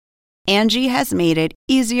Angie has made it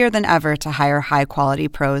easier than ever to hire high-quality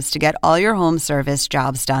pros to get all your home service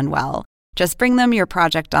jobs done well. Just bring them your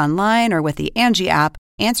project online or with the Angie app,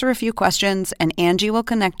 answer a few questions, and Angie will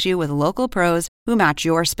connect you with local pros who match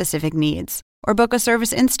your specific needs. Or book a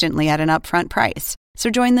service instantly at an upfront price. So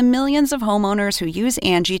join the millions of homeowners who use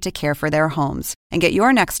Angie to care for their homes and get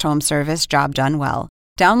your next home service job done well.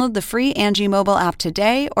 Download the free Angie mobile app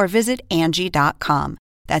today or visit Angie.com.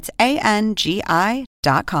 That's ANGI.com.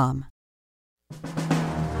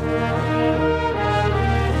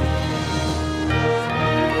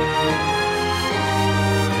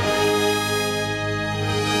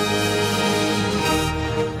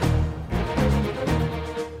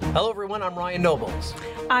 Hello, everyone. I'm Ryan Nobles.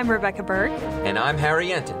 I'm Rebecca Burke. And I'm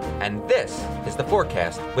Harry Enton. And this is The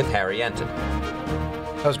Forecast with Harry Enton.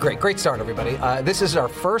 That was great. Great start, everybody. This is our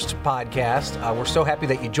first podcast. We're so happy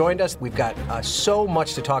that you joined us. We've got so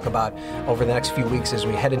much to talk about over the next few weeks as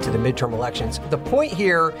we head into the midterm elections. The point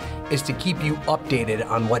here is to keep you updated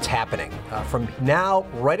on what's happening. From now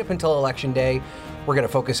right up until Election Day, we're going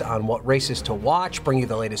to focus on what races to watch, bring you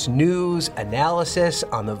the latest news, analysis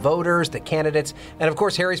on the voters, the candidates, and of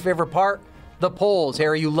course, Harry's favorite part, the polls.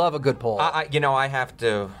 Harry, you love a good poll. I have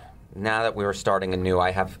to... Now that we were starting anew,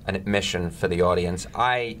 I have an admission for the audience.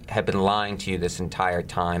 I have been lying to you this entire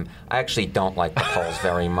time. I actually don't like the polls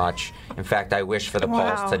very much. In fact, I wish for the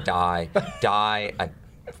polls to die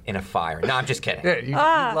in a fire. No, I'm just kidding. Yeah, you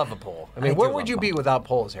love a poll. I mean, where would you be without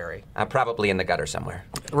polls, Harry? Probably in the gutter somewhere.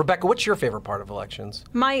 Rebecca, what's your favorite part of elections?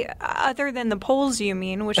 Other than the polls, you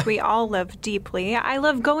mean, which we all love deeply, I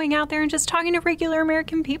love going out there and just talking to regular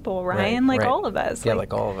American people, Ryan, right. all of us. Yeah,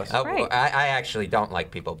 like all of us. Right. I actually don't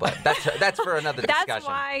like people, but that's for another discussion. That's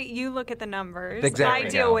why you look at the numbers. Exactly. I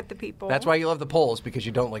deal with the people. That's why you love the polls, because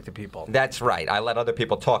you don't like the people. That's right. I let other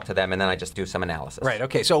people talk to them, and then I just do some analysis. Right,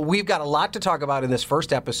 okay. So we've got a lot to talk about in this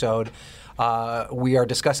first episode. We are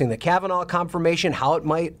discussing the Kavanaugh confirmation, how it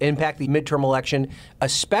might impact the midterm election,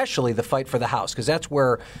 especially the fight for the House, because that's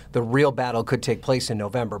where the real battle could take place in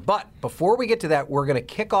November. But before we get to that, we're going to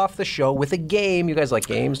kick off the show with a game. You guys like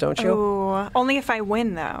games, don't you? Ooh, only if I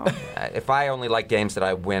win, though. If I only like games that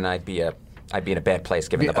I win, I'd be in a bad place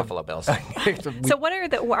given the Buffalo Bills. So what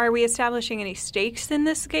are we establishing any stakes in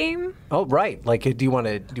this game? Oh, right. Like, do you want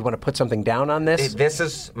to put something down on this? This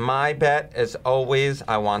is my bet, as always.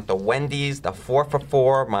 I want the Wendy's, the 4 for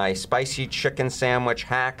 $4, my spicy chicken sandwich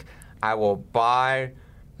hack. I will buy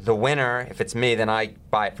the winner. If it's me, then I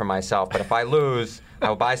buy it for myself. But if I lose, I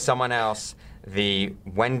will buy someone else the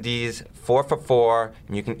Wendy's 4 for $4,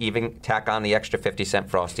 and you can even tack on the extra 50-cent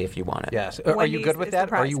Frosty if you want it. Yes. Are you good with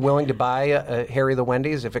that? Are you willing to buy Harry the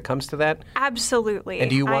Wendy's if it comes to that? Absolutely.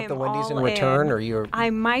 And do you want the Wendy's in return? Or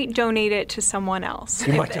I might donate it to someone else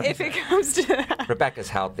if it comes to that. Rebecca's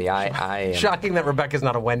healthy. I am. Shocking that Rebecca's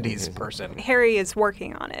not a Wendy's person. Harry is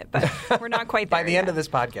working on it, but we're not quite there By the end of this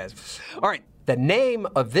podcast. All right. The name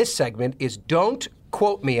of this segment is Don't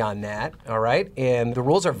Quote Me on That, all right? And the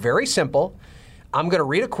rules are very simple. I'm going to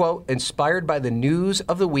read a quote inspired by the news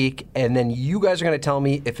of the week, and then you guys are going to tell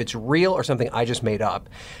me if it's real or something I just made up.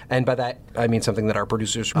 And by that, I mean something that our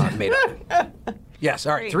producers made up. Yes,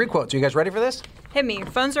 all right, 3 quotes. Are you guys ready for this? Hit me.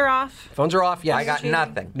 Phones are off. Phones are off, yes. I got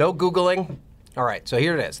nothing. No Googling. All right, so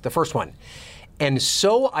here it is. The first one. And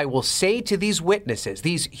so I will say to these witnesses,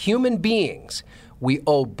 these human beings, we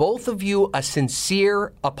owe both of you a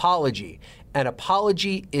sincere apology. An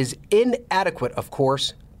apology is inadequate, of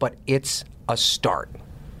course, but it's a start.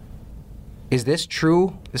 Is this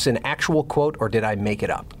true? This is an actual quote, or did I make it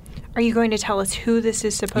up? Are you going to tell us who this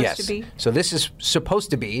is supposed to be? So this is supposed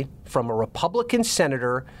to be from a Republican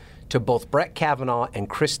senator to both Brett Kavanaugh and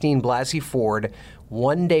Christine Blasey Ford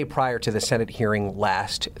 1 day prior to the Senate hearing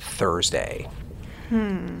last Thursday.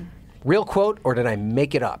 Real quote, or did I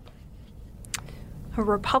make it up? A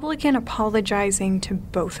Republican apologizing to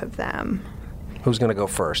both of them. Who's going to go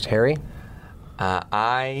first? Harry?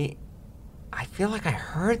 I feel like I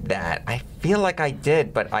heard that. I feel like I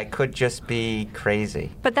did, but I could just be crazy.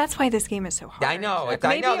 But that's why this game is so hard. I know.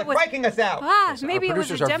 They're breaking us out. Maybe it was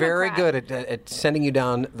a Producers are very Democrat. good at sending you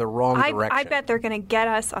down the wrong direction. I bet they're going to get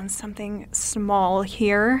us on something small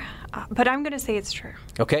here, but I'm going to say it's true.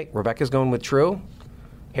 Okay, Rebecca's going with true.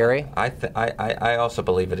 Harry? I also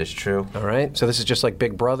believe it is true. All right, so this is just like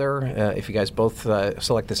Big Brother. If you guys both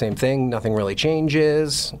select the same thing, nothing really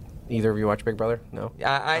changes. Either of you watch Big Brother? No?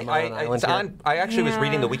 I actually was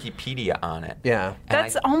reading the Wikipedia on it. Yeah.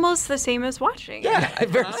 That's almost the same as watching. Yeah.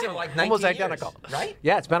 Very similar, like almost 19 identical. Years, right?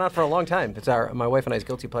 Yeah, it's been on for a long time. It's my wife and I's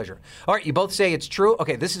guilty pleasure. All right, you both say it's true.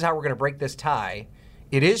 Okay, this is how we're going to break this tie.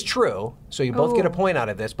 It is true, so you both get a point out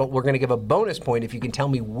of this, but we're going to give a bonus point if you can tell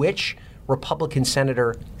me which Republican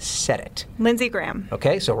senator said it? Lindsey Graham.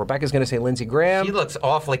 Okay, so Rebecca's going to say Lindsey Graham. She looks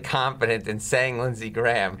awfully confident in saying Lindsey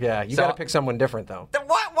Graham. Yeah, you So- got to pick someone different, though.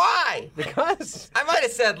 What? Why? Because I might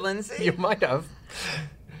have said Lindsey. you might have.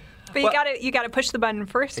 But you got to push the button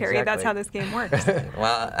first, Harry. Exactly. That's how this game works.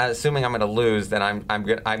 Well, assuming I'm going to lose, then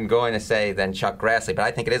I'm going to say then Chuck Grassley, but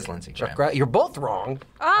I think it is Lindsey Graham. You're both wrong.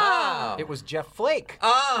 Oh. It was Jeff Flake.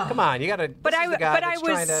 Oh. Come on, you got to. But I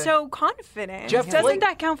was so confident. Jeff Doesn't Flake-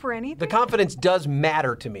 that count for anything? The confidence does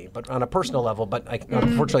matter to me, but on a personal level. But I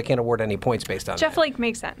unfortunately can't award any points based on Jeff that. Flake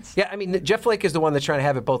makes sense. Yeah, I mean, Jeff Flake is the one that's trying to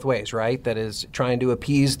have it both ways, right? That is trying to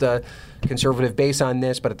appease the conservative base on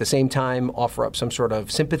this, but at the same time offer up some sort of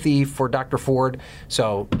sympathy for Dr. Ford.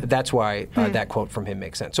 So that's why that quote from him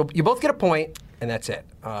makes sense. So you both get a point, and that's it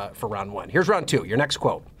for round one. Here's round two. Your next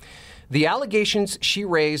quote. The allegations she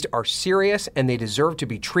raised are serious, and they deserve to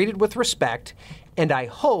be treated with respect, and I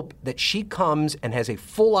hope that she comes and has a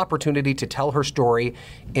full opportunity to tell her story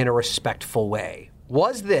in a respectful way.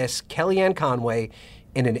 Was this Kellyanne Conway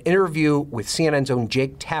in an interview with CNN's own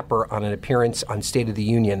Jake Tapper on an appearance on State of the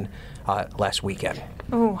Union last weekend?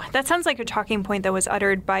 Oh, that sounds like a talking point that was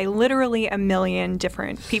uttered by literally a million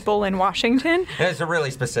different people in Washington. It's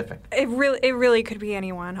really specific. It really could be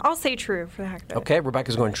anyone. I'll say true for the heck of it. Okay,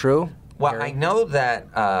 Rebecca's going true. Well, Harry? I know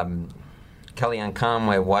that Kellyanne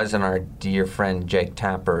Conway was on our dear friend Jake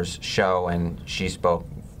Tapper's show, and she spoke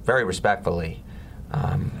very respectfully.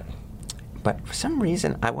 But for some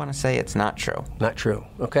reason, I want to say it's not true. Not true.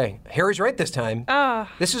 Okay. Harry's right this time.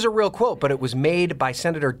 This is a real quote, but it was made by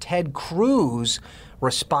Senator Ted Cruz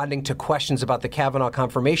responding to questions about the Kavanaugh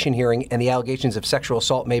confirmation hearing and the allegations of sexual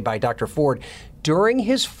assault made by Dr. Ford during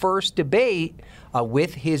his first debate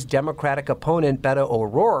with his Democratic opponent, Beto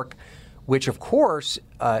O'Rourke, which, of course,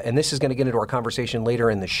 and this is going to get into our conversation later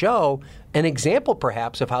in the show, an example,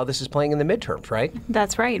 perhaps, of how this is playing in the midterms, right?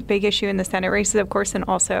 That's right. Big issue in the Senate races, of course, and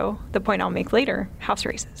also the point I'll make later, House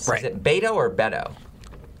races. Right. Is it Beto or Beto?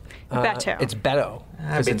 Beto. It's Beto.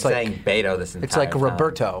 I've been it's like, saying Beto this entire It's like time.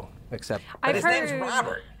 Roberto, except... But I've his heard, name's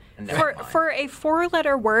Robert. For a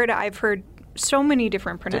four-letter word, I've heard so many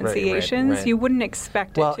different pronunciations. right. You wouldn't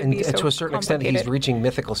expect it Well, to and be so to a certain extent, he's complicated. reaching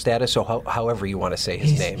mythical status, so however you want to say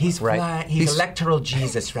his name. He's right? flying. He's electoral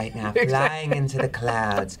Jesus right now, flying into the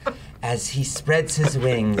clouds as he spreads his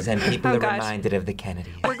wings, and people Oh, are gosh. reminded of the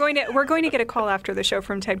Kennedys. We're going to get a call after the show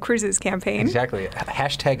from Ted Cruz's campaign. Exactly.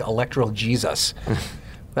 Hashtag electoral Jesus.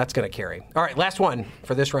 That's going to carry. All right, last one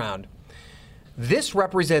for this round. This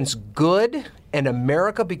represents good and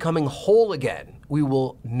America becoming whole again. We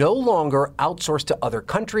will no longer outsource to other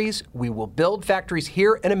countries. We will build factories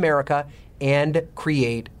here in America and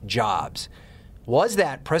create jobs. Was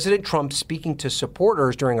that President Trump speaking to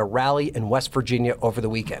supporters during a rally in West Virginia over the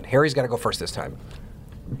weekend? Harry's got to go first this time.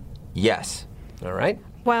 Yes. All right.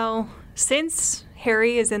 Well, since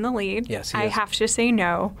Harry is in the lead, Yes, he I is. have to say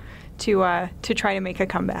no to try to make a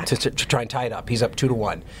comeback. To try and tie it up. He's up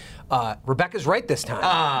 2-1. Rebecca's right this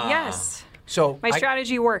time. Yes. So My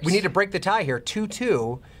strategy works. We need to break the tie here,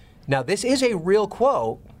 2-2. Now, this is a real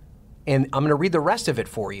quote, and I'm going to read the rest of it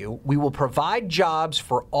for you. We will provide jobs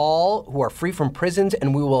for all who are free from prisons,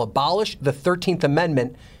 and we will abolish the 13th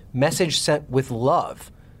Amendment, message sent with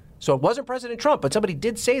love. So it wasn't President Trump, but somebody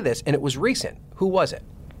did say this, and it was recent. Who was it?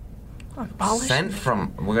 We're going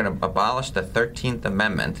to abolish the 13th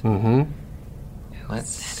Amendment. Mm-hmm. Let's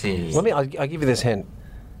see. I'll give you this hint.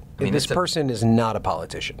 mean, This it's a- person is not a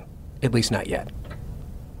politician, at least not yet.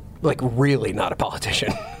 Like, really not a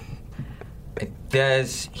politician.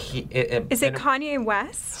 Is it Kanye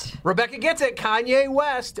West? Rebecca gets it. Kanye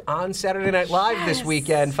West on Saturday Night Live this Yes.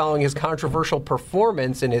 weekend following his controversial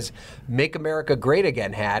performance in his Make America Great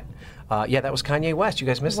Again hat. Yeah, that was Kanye West. You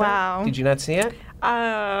guys missed Wow. that? Did you not see it?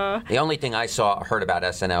 The only thing I heard about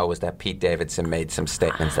SNL was that Pete Davidson made some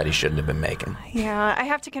statements that he shouldn't have been making. Yeah, I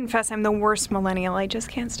have to confess I'm the worst millennial. I just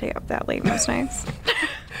can't stay up that late most nights.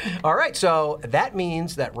 All right, so that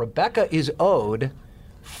means that Rebecca is owed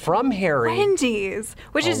from Harry Wendy's,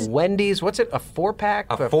 which a is Wendy's. What's it? A 4-pack?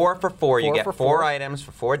 A 4 for 4. You get for 4 items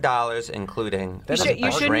for $4, including That's a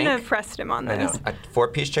you shouldn't drink, have pressed him on this. a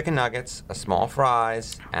 4-piece chicken nuggets, a small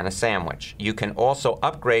fries, and a sandwich. You can also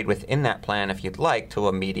upgrade within that plan if you'd like to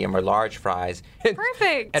a medium or large fries.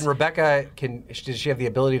 Perfect. And Rebecca, does she have the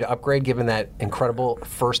ability to upgrade given that incredible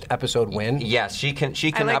first episode win? Yes, she can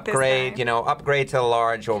like this upgrade. guy. Upgrade to the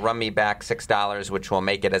large will run me back $6, which will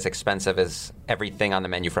make it as expensive as everything on the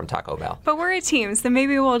menu from Taco Bell. But we're a team, so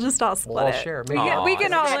maybe we'll just all split We'll all it. share. We Maybe.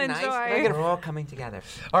 can all enjoy. Nice? We're all coming together.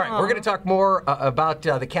 All right, we're going to talk more about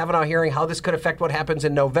the Kavanaugh hearing, how this could affect what happens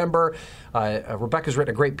in November. Rebecca's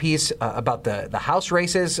written a great piece about the House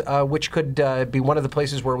races, which could be one of the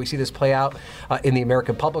places where we see this play out in the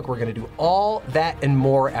American public. We're going to do all that and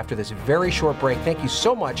more after this very short break. Thank you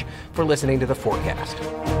so much for listening to The Forecast.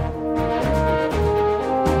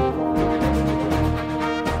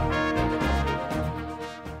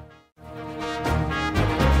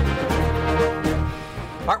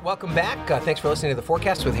 All right, welcome back. Thanks for listening to The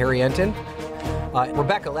Forecast with Harry Enton.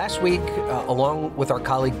 Rebecca, last week, along with our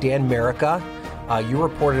colleague Dan Merica, you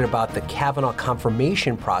reported about the Kavanaugh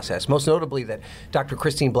confirmation process, most notably that Dr.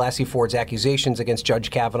 Christine Blasey Ford's accusations against Judge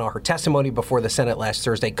Kavanaugh, her testimony before the Senate last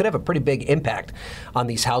Thursday, could have a pretty big impact on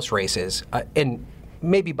these House races. And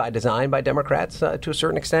maybe by design by Democrats to a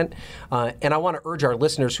certain extent. And I want to urge our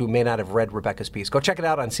listeners who may not have read Rebecca's piece, go check it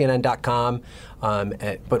out on CNN.com,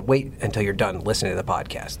 but wait until you're done listening to the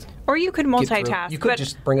podcast. Or you could multitask. You could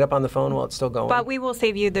just bring it up on the phone while it's still going. But we will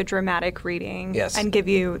save you the dramatic reading and give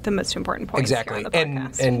you the most important points. Exactly. Here on the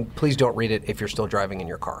podcast. And please don't read it if you're still driving in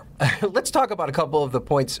your car. Let's talk about a couple of the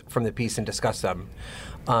points from the piece and discuss them.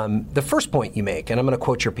 The first point you make, and I'm going to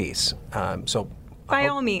quote your piece. By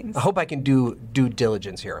all means. I hope I can do due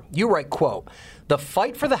diligence here. You write, quote, "The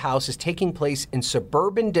fight for the House is taking place in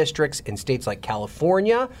suburban districts in states like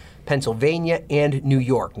California, Pennsylvania, and New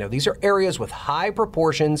York. Now, these are areas with high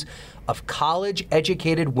proportions of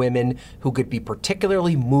college-educated women who could be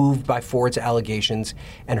particularly moved by Ford's allegations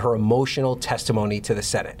and her emotional testimony to the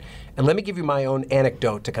Senate." And let me give you my own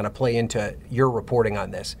anecdote to kind of play into your reporting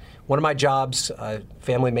on this. One of my jobs,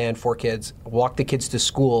 family man, 4 kids, walk the kids to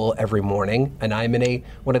school every morning, and I'm in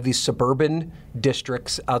one of these suburban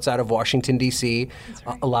districts outside of Washington, D.C.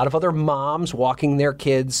 Right. A lot of other moms walking their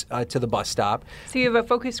kids to the bus stop. So you have a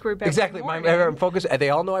focus group every Exactly. morning. Focus.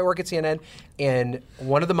 They all know I work at CNN, and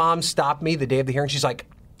one of the moms stopped me the day of the hearing. She's like,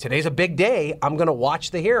 "Today's a big day. I'm going to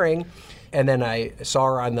watch the hearing." And then I saw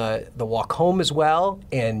her on the walk home as well,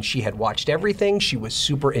 and she had watched everything. She was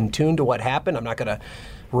super in tune to what happened. I'm not going to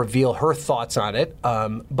reveal her thoughts on it,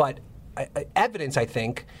 but evidence, I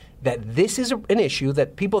think, that this is an issue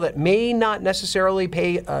that people that may not necessarily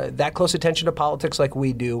pay that close attention to politics like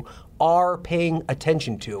we do are paying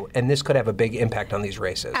attention to, and this could have a big impact on these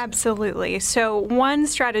races. Absolutely. So one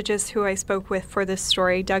strategist who I spoke with for this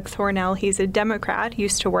story, Doug Thornell, he's a Democrat,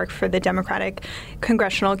 used to work for the Democratic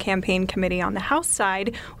Congressional Campaign Committee on the House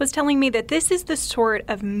side, was telling me that this is the sort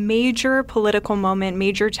of major political moment,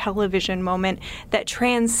 major television moment that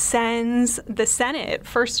transcends the Senate,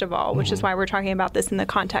 first of all, which is why we're talking about this in the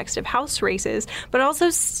context of House races, but also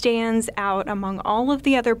stands out among all of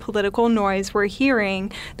the other political noise we're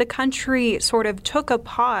hearing. The country sort of took a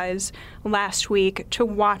pause last week to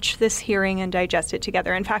watch this hearing and digest it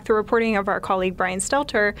together. In fact, the reporting of our colleague Brian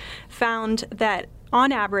Stelter found that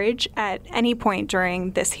on average, at any point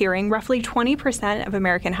during this hearing, roughly 20% of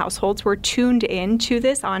American households were tuned in to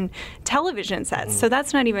this on television sets. So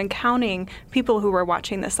that's not even counting people who were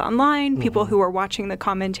watching this online, people who were watching the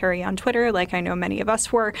commentary on Twitter, like I know many of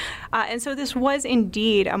us were. And so this was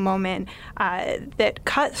indeed a moment that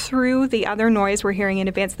cut through the other noise we're hearing in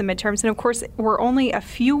advance of the midterms. And of course, we're only a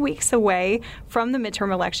few weeks away from the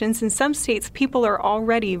midterm elections. In some states, people are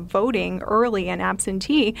already voting early and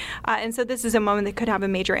absentee. And so this is a moment that could have a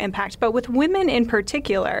major impact. But with women in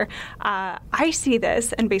particular, I see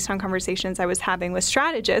this, and based on conversations I was having with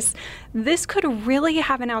strategists, this could really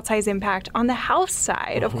have an outsized impact on the House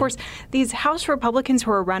side. Of course, these House Republicans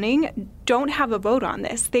who are running don't have a vote on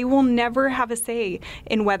this. They will never have a say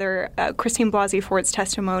in whether Christine Blasey Ford's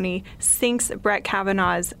testimony sinks Brett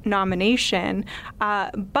Kavanaugh's nomination.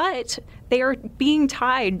 But they are being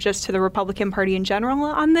tied just to the Republican Party in general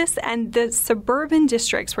on this, and the suburban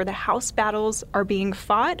districts where the House battles are being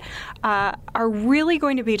fought are really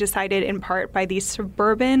going to be decided in part by these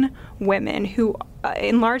suburban women who,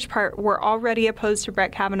 in large part, were already opposed to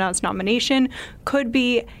Brett Kavanaugh's nomination, could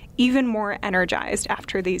be even more energized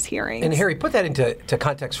after these hearings. And Harry, put that into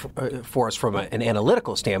context for us from an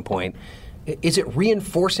analytical standpoint. Is it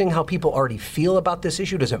reinforcing how people already feel about this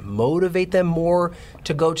issue? Does it motivate them more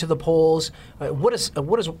to go to the polls? What is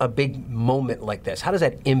a big moment like this? How does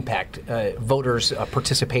that impact voters'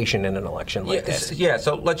 participation in an election like this? Yeah,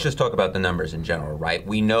 so let's just talk about the numbers in general, right?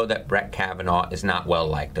 We know that Brett Kavanaugh is not well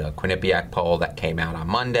liked. The Quinnipiac poll that came out on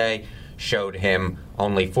Monday showed him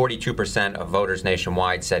only 42% of voters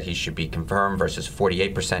nationwide said he should be confirmed versus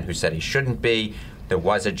 48% who said he shouldn't be. There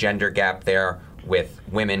was a gender gap there with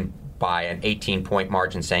women by an 18-point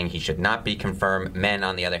margin saying he should not be confirmed. Men,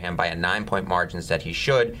 on the other hand, by a 9-point margin said he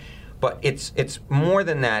should. But it's more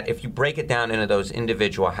than that. If you break it down into those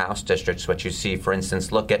individual House districts, what you see, for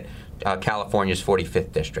instance, look at California's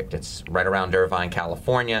 45th district. It's right around Irvine,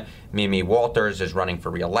 California. Mimi Walters is running for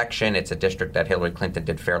re-election. It's a district that Hillary Clinton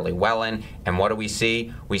did fairly well in. And what do we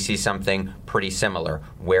see? We see something pretty similar,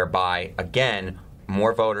 whereby, again,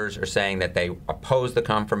 more voters are saying that they oppose the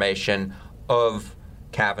confirmation of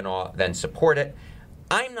Kavanaugh than support it.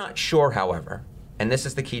 I'm not sure, however, and this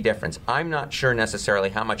is the key difference, I'm not sure necessarily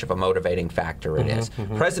how much of a motivating factor it is.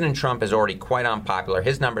 President Trump is already quite unpopular.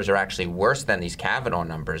 His numbers are actually worse than these Kavanaugh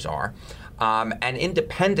numbers are. And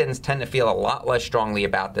independents tend to feel a lot less strongly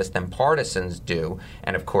about this than partisans do.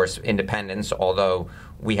 And of course, independents, although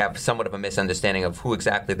we have somewhat of a misunderstanding of who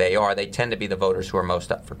exactly they are, they tend to be the voters who are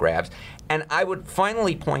most up for grabs. And I would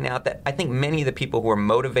finally point out that I think many of the people who are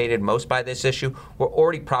motivated most by this issue were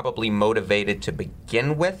already probably motivated to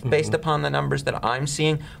begin with based upon the numbers that I'm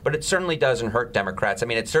seeing. But it certainly doesn't hurt Democrats. I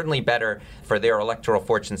mean, it's certainly better for their electoral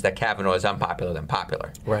fortunes that Kavanaugh is unpopular than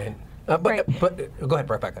popular. Right. But go ahead,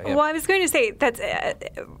 Rebecca. Yeah. Well, I was going to say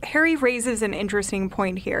that Harry raises an interesting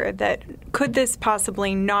point here, that could this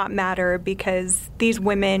possibly not matter because these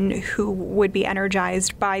women who would be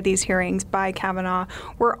energized by these hearings, by Kavanaugh,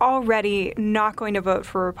 were already not going to vote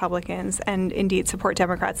for Republicans and indeed support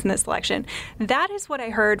Democrats in this election. That is what I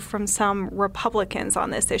heard from some Republicans on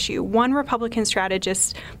this issue. One Republican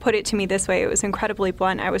strategist put it to me this way. It was incredibly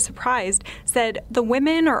blunt. I was surprised. Said, the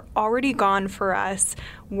women are already gone for us.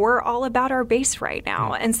 We're all about our base right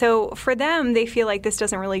now. And so for them, they feel like this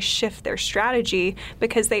doesn't really shift their strategy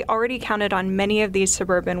because they already counted on many of these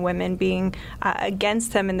suburban women being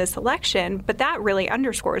against them in this election. But that really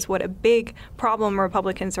underscores what a big problem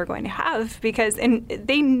Republicans are going to have because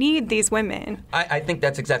they need these women. I think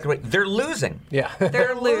that's exactly right. They're losing. Yeah.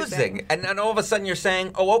 They're losing. And then all of a sudden you're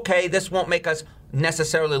saying, oh, okay, this won't make us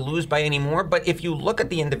necessarily lose by any more. But if you look at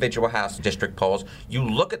the individual House district polls, you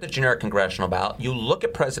look at the generic congressional ballot, you look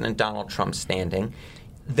at President Donald Trump's standing,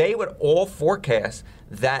 they would all forecast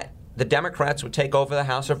that the Democrats would take over the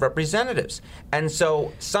House of Representatives. And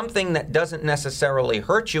so something that doesn't necessarily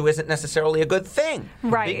hurt you isn't necessarily a good thing.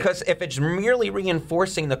 Right. Because if it's merely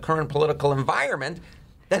reinforcing the current political environment,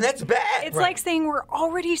 then that's bad. It's like saying we're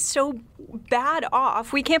already so bad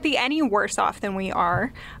off. We can't be any worse off than we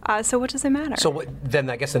are. So what does it matter? So then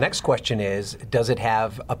I guess the next question is, does it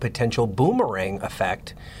have a potential boomerang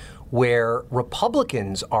effect where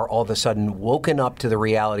Republicans are all of a sudden woken up to the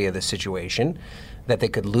reality of the situation, that they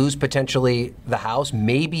could lose potentially the House,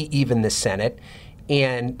 maybe even the Senate,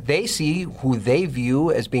 and they see who they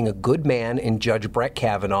view as being a good man in Judge Brett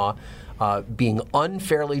Kavanaugh, being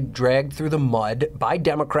unfairly dragged through the mud by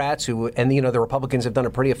Democrats and the Republicans have done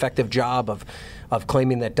a pretty effective job of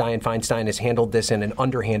claiming that Dianne Feinstein has handled this in an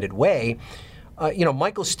underhanded way.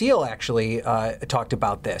 Michael Steele actually talked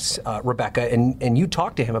about this, Rebecca, and you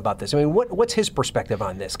talked to him about this. I mean, what's his perspective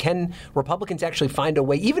on this? Can Republicans actually find a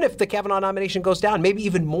way, even if the Kavanaugh nomination goes down, maybe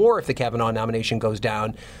even more if the Kavanaugh nomination goes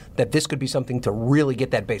down, that this could be something to really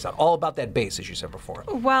get that base out? All about that base, as you said before.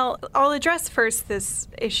 Well, I'll address first this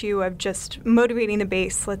issue of just motivating the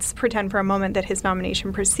base. Let's pretend for a moment that his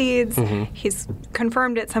nomination proceeds. He's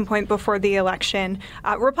confirmed at some point before the election.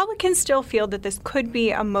 Republicans still feel that this could be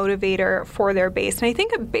a motivator for their base. And I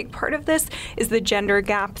think a big part of this is the gender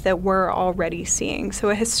gap that we're already seeing. So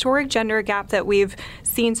a historic gender gap that we've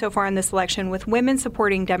seen so far in this election with women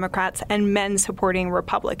supporting Democrats and men supporting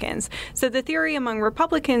Republicans. So the theory among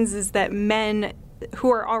Republicans is that men who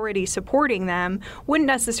are already supporting them wouldn't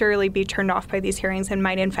necessarily be turned off by these hearings and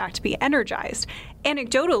might in fact be energized.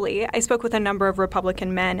 Anecdotally, I spoke with a number of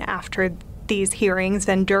Republican men after these hearings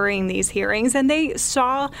and during these hearings, and they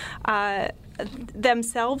saw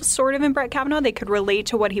themselves sort of in Brett Kavanaugh. They could relate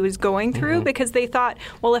to what he was going through because they thought,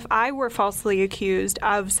 well, if I were falsely accused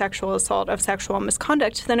of sexual assault, of sexual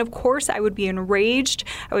misconduct, then of course I would be enraged,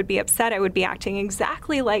 I would be upset, I would be acting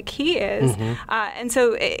exactly like he is. And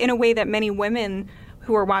so in a way that many women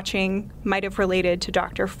who were watching might have related to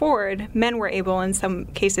Dr. Ford, men were able in some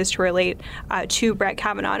cases to relate to Brett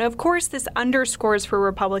Kavanaugh. And of course, this underscores for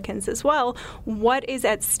Republicans as well what is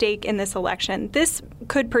at stake in this election. This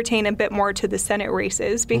could pertain a bit more to the Senate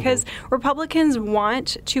races because Republicans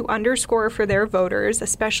want to underscore for their voters,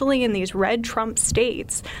 especially in these red Trump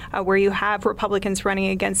states where you have Republicans running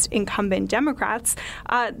against incumbent Democrats,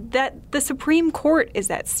 that the Supreme Court is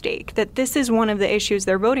at stake, that this is one of the issues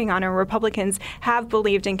they're voting on, and Republicans have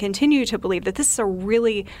believed and continue to believe that this is a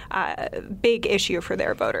really big issue for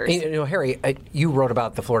their voters. Harry, you wrote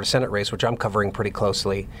about the Florida Senate race, which I'm covering pretty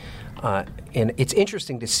closely. And it's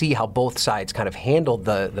interesting to see how both sides kind of handled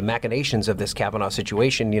the machinations of this Kavanaugh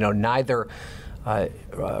situation. Neither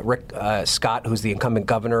Rick Scott, who's the incumbent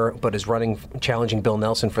governor but is challenging Bill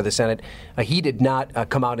Nelson for the Senate, he did not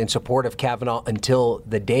come out in support of Kavanaugh until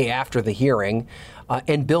the day after the hearing.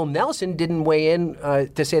 And Bill Nelson didn't weigh in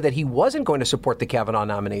to say that he wasn't going to support the Kavanaugh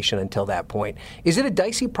nomination until that point. Is it a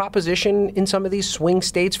dicey proposition in some of these swing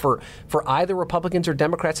states for either Republicans or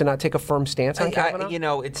Democrats to not take a firm stance on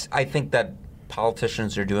Kavanaugh? I think that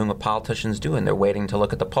politicians are doing what politicians do, and they're waiting to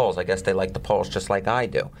look at the polls. I guess they like the polls just like I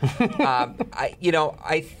do.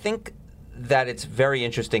 I think that it's very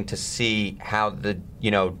interesting to see how the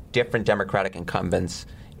different Democratic incumbents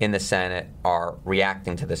in the Senate are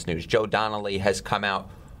reacting to this news. Joe Donnelly has come out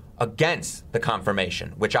against the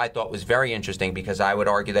confirmation, which I thought was very interesting because I would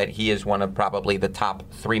argue that he is one of probably the top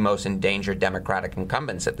 3 most endangered Democratic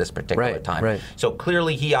incumbents at this particular time. Right. So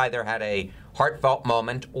clearly he either had a heartfelt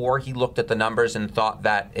moment or he looked at the numbers and thought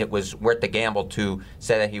that it was worth the gamble to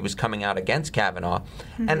say that he was coming out against Kavanaugh.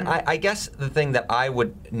 Mm-hmm. And I guess the thing that I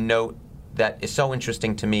would note that is so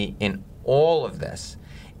interesting to me in all of this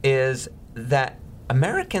is that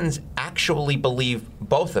Americans actually believe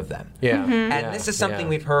both of them. Yeah. Mm-hmm. And this is something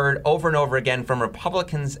we've heard over and over again from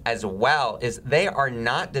Republicans as well, is they are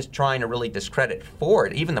not just trying to really discredit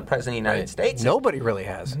Ford, even the President of the United States. Nobody really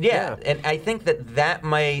has. Yeah, and I think that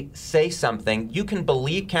may say something. You can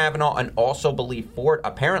believe Kavanaugh and also believe Ford,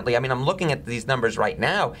 apparently. I mean, I'm looking at these numbers right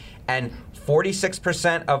now, and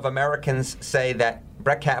 46% of Americans say that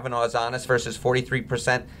Brett Kavanaugh is honest versus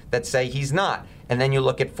 43% that say he's not. And then you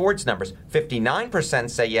look at Ford's numbers. 59%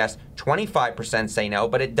 say yes, 25% say no,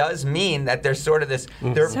 but it does mean that there's sort of this...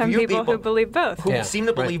 There are some people who believe both. Who seem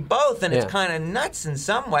to believe both, and it's kind of nuts in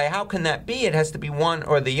some way. How can that be? It has to be one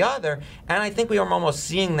or the other. And I think we are almost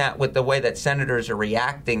seeing that with the way that senators are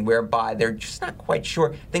reacting, whereby they're just not quite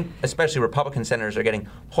sure. I think especially Republican senators are getting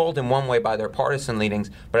pulled in one way by their partisan leanings,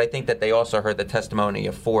 but I think that they also heard the testimony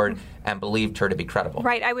of Ford and believed her to be credible.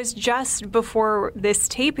 Right. I was just before this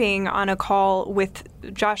taping on a call with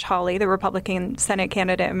Josh Hawley, the Republican Senate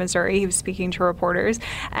candidate in Missouri. He was speaking to reporters.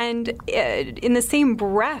 And in the same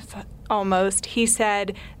breath, almost, he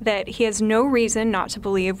said that he has no reason not to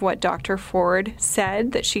believe what Dr. Ford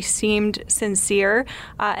said, that she seemed sincere.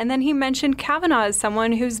 And then he mentioned Kavanaugh as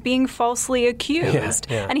someone who's being falsely accused.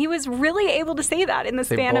 Yeah. And he was really able to say that in the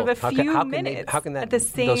span of a few minutes. How can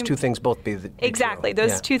those two things both be exactly. true?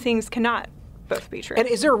 Those two things cannot both be true. And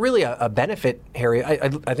is there really a benefit, Harry? I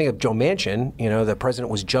think of Joe Manchin. The president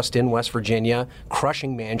was just in West Virginia,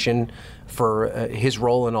 crushing Manchin for his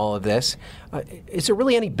role in all of this. Is there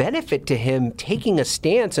really any benefit to him taking a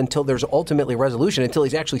stance until there's ultimately resolution, until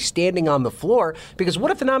he's actually standing on the floor? Because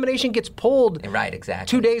what if the nomination gets pulled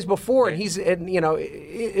 2 days before, and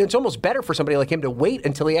it's almost better for somebody like him to wait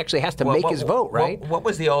until he actually has to make his vote, right? What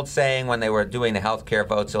was the old saying when they were doing the health care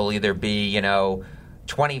votes? It'll either be,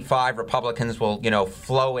 25 Republicans will,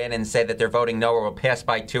 flow in and say that they're voting no, or will pass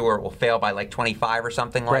by 2, or will fail by 25 or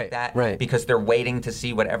something like that, because they're waiting to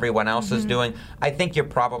see what everyone else is doing. I think you're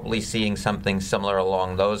probably seeing something similar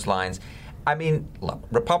along those lines. I mean, look,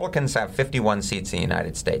 Republicans have 51 seats in the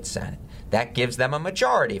United States Senate. That gives them a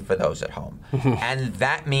majority for those at home. And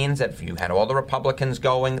that means that if you had all the Republicans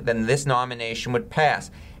going, then this nomination would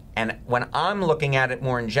pass. And when I'm looking at it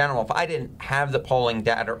more in general, if I didn't have the polling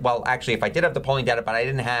data, well, actually, if I did have the polling data, but I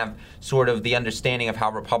didn't have sort of the understanding of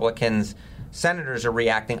how Republicans, senators are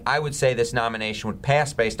reacting, I would say this nomination would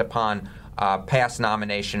pass based upon past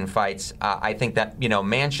nomination fights. I think that,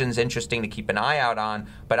 Manchin's interesting to keep an eye out on,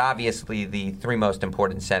 but obviously the 3 most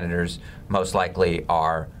important senators most likely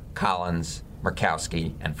are Collins,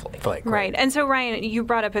 Murkowski, and Flake. Right. And so, Ryan, you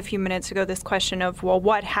brought up a few minutes ago this question of,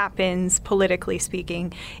 what happens, politically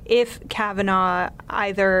speaking, if Kavanaugh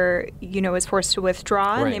either, is forced to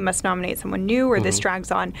withdraw and they must nominate someone new, or this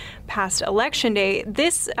drags on past Election Day.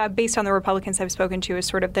 This, based on the Republicans I've spoken to, is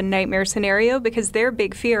sort of the nightmare scenario, because their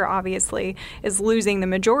big fear, obviously, is losing the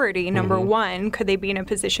majority. Number one, could they be in a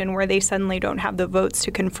position where they suddenly don't have the votes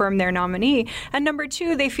to confirm their nominee? And number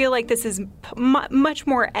two, they feel like this is much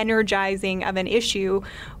more energizing of an issue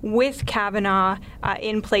with Kavanaugh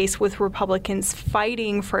in place, with Republicans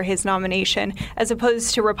fighting for his nomination, as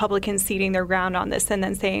opposed to Republicans ceding their ground on this and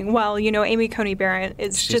then saying, well, Amy Coney Barrett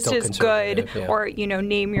is She's just as good, or,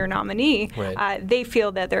 name your nominee. They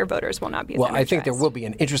feel that their voters will not be as energized. I think there will be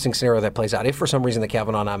an interesting scenario that plays out. If for some reason the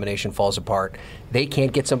Kavanaugh nomination falls apart, they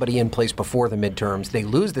can't get somebody in place before the midterms, they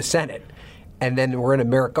lose the Senate, and then we're in a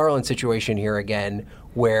Merrick Garland situation here again,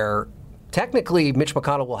 where technically Mitch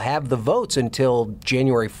McConnell will have the votes until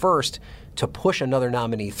January 1st to push another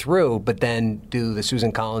nominee through, but then do the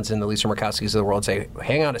Susan Collins and the Lisa Murkowskis of the world say,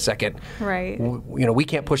 hang on a second, right? We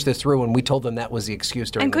can't push this through, and we told them that was the excuse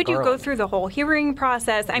during And could the you Garland. go through the whole hearing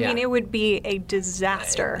process? I mean, it would be a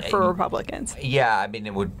disaster for Republicans. Yeah, I mean,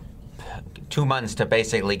 it would 2 months to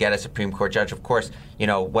basically get a Supreme Court judge. Of course,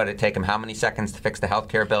 what did it take him? How many seconds to fix the health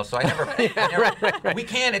care bill? So I never, right. We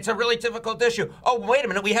can't. It's a really difficult issue. Oh, wait a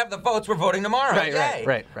minute. We have the votes. We're voting tomorrow.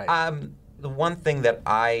 Right. The one thing that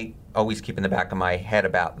I always keep in the back of my head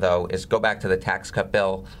about, though, is go back to the tax cut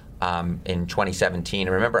bill in 2017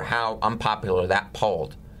 and remember how unpopular that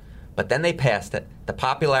polled. But then they passed it. The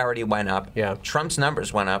popularity went up. Yeah. Trump's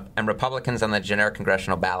numbers went up, and Republicans on the generic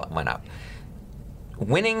congressional ballot went up.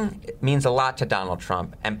 Winning means a lot to Donald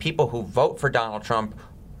Trump, and people who vote for Donald Trump,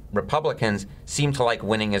 Republicans, seem to like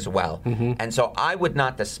winning as well. Mm-hmm. And so I would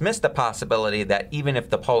not dismiss the possibility that even if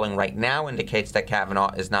the polling right now indicates that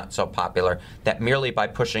Kavanaugh is not so popular, that merely by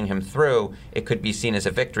pushing him through, it could be seen as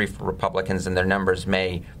a victory for Republicans and their numbers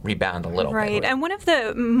may rebound a little bit. Right. And one of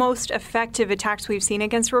the most effective attacks we've seen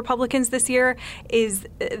against Republicans this year is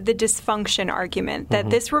the dysfunction argument that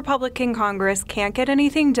this Republican Congress can't get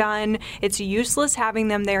anything done. It's useless having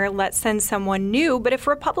them there. Let's send someone new. But if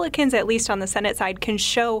Republicans, at least on the Senate side, can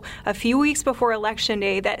show a few weeks before Election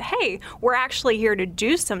Day that, hey, we're actually here to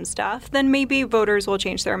do some stuff, then maybe voters will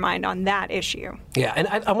change their mind on that issue. Yeah, and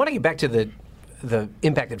I want to get back to the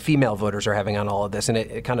impact that female voters are having on all of this, and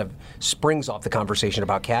it kind of springs off the conversation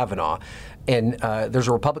about Kavanaugh. And there's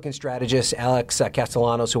a Republican strategist, Alex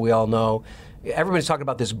Castellanos, who we all know. Everybody's talking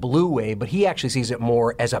about this blue wave, but he actually sees it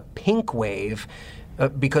more as a pink wave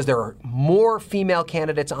because there are more female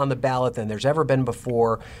candidates on the ballot than there's ever been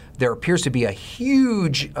before. There appears to be a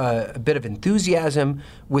huge bit of enthusiasm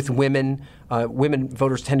with women. Women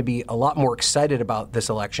voters tend to be a lot more excited about this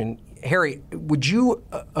election. Harry, would you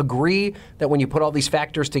agree that when you put all these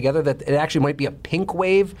factors together that it actually might be a pink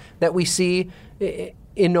wave that we see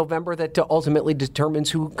in November that ultimately determines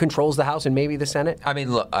who controls the House and maybe the Senate?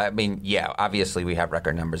 Yeah, obviously we have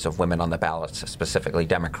record numbers of women on the ballot, specifically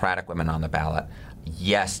Democratic women on the ballot.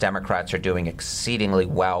 Yes, Democrats are doing exceedingly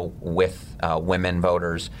well with women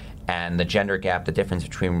voters, and the gender gap, the difference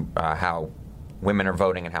between how women are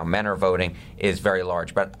voting and how men are voting is very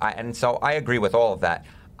large. So I agree with all of that.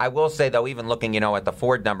 I will say, though, even looking, at the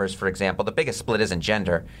Ford numbers, for example, the biggest split isn't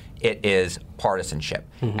gender, it is partisanship.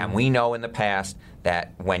 Mm-hmm. And we know in the past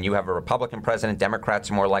that when you have a Republican president, Democrats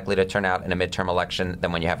are more likely to turn out in a midterm election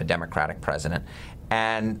than when you have a Democratic president.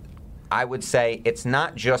 And I would say it's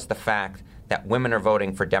not just the fact that women are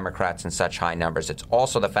voting for Democrats in such high numbers. It's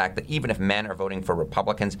also the fact that even if men are voting for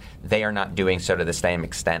Republicans, they are not doing so to the same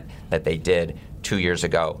extent that they did 2 years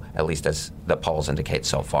ago, at least as the polls indicate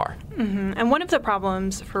so far. Mm-hmm. And one of the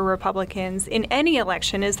problems for Republicans in any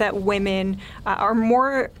election is that women are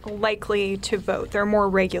more likely to vote. They're more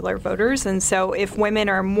regular voters. And so if women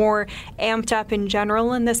are more amped up in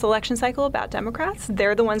general in this election cycle about Democrats,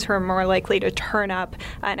 they're the ones who are more likely to turn up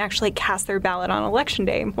and actually cast their ballot on Election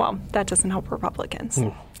Day. Well, that doesn't help Republicans.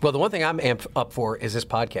 Well, the one thing I'm amped up for is this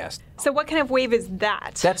podcast. So what kind of wave is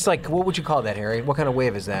that? That's like, what would you call that, Harry? What kind of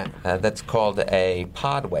wave is that? That's called a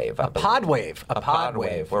pod wave. A pod wave. A pod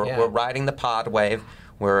wave. We're riding the pod wave.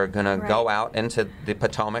 We're going to go out into the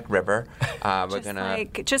Potomac River.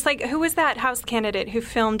 Just like who was that House candidate who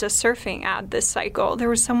filmed a surfing ad this cycle? There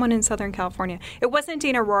was someone in Southern California. It wasn't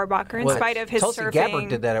Dana Rohrabacher, in spite of his Tulsi surfing. Gabbard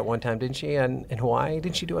did that at one time, didn't she? In Hawaii,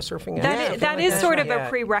 didn't she do a surfing ad? That is sort of a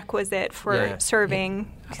prerequisite for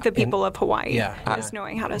serving the people of Hawaii, is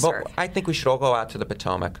knowing how to surf. I think we should all go out to the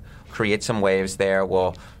Potomac, create some waves there.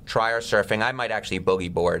 We'll try our surfing. I might actually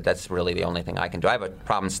boogie board. That's really the only thing I can do. I have a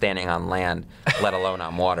problem standing on land, let alone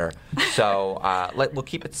on water. So we'll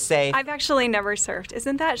keep it safe. I've actually never surfed.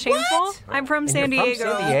 Isn't that shameful? What? I'm from San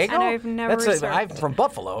Diego, and I've never surfed. I'm from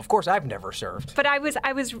Buffalo. Of course, I've never surfed. But I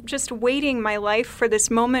was just waiting my life for this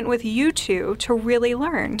moment with you two to really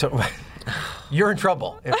learn. You're in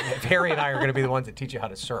trouble if Harry and I are going to be the ones that teach you how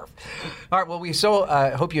to surf. All right, well, we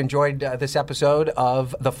hope you enjoyed this episode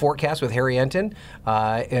of The Forecast with Harry Enten.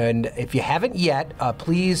 And if you haven't yet,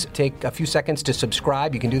 please take a few seconds to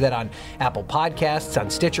subscribe. You can do that on Apple Podcasts,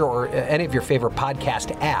 on Stitcher, or any of your favorite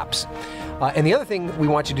podcast apps. And the other thing we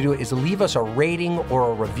want you to do is leave us a rating or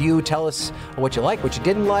a review. Tell us what you like, what you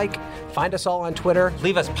didn't like. Find us all on Twitter.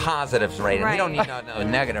 Leave us positives rating. Right. We don't need no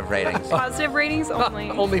negative ratings. Positive ratings only.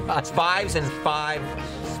 Only positive. 5s and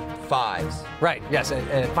 5s. Right, yes.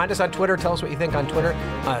 And find us on Twitter. Tell us what you think on Twitter.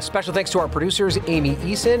 Special thanks to our producers, Amy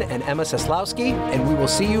Eason and Emma Seslowski. And we will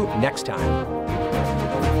see you next time.